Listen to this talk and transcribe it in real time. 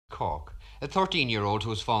Cork, a 13-year-old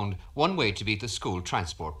who has found one way to beat the school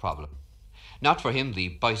transport problem. Not for him the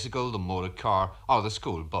bicycle, the motor car or the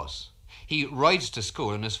school bus. He rides to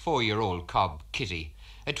school in his 4-year-old cob Kitty,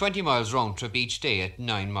 a 20 miles round trip each day at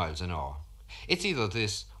 9 miles an hour. It's either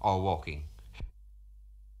this or walking.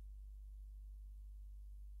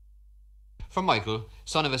 For Michael,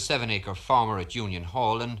 son of a 7-acre farmer at Union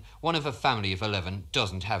Hall and one of a family of 11,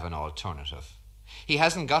 doesn't have an alternative. He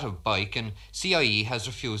hasn't got a bike and CIE has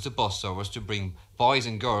refused a bus service to bring boys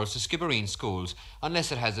and girls to Skibbereen schools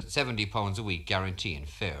unless it has a £70 a week guarantee in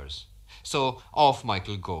fares. So off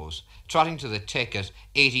Michael goes, trotting to the tech at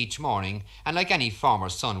 8 each morning and like any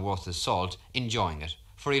farmer's son worth his salt, enjoying it,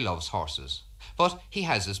 for he loves horses. But he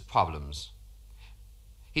has his problems.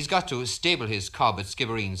 He's got to stable his cob at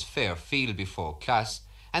Skibbereen's fair field before class,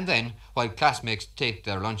 and then, while classmates take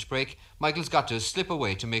their lunch break, Michael's got to slip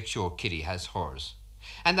away to make sure Kitty has hers.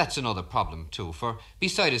 And that's another problem too, for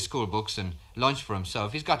beside his school books and lunch for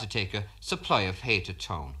himself, he's got to take a supply of hay to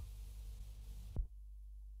town.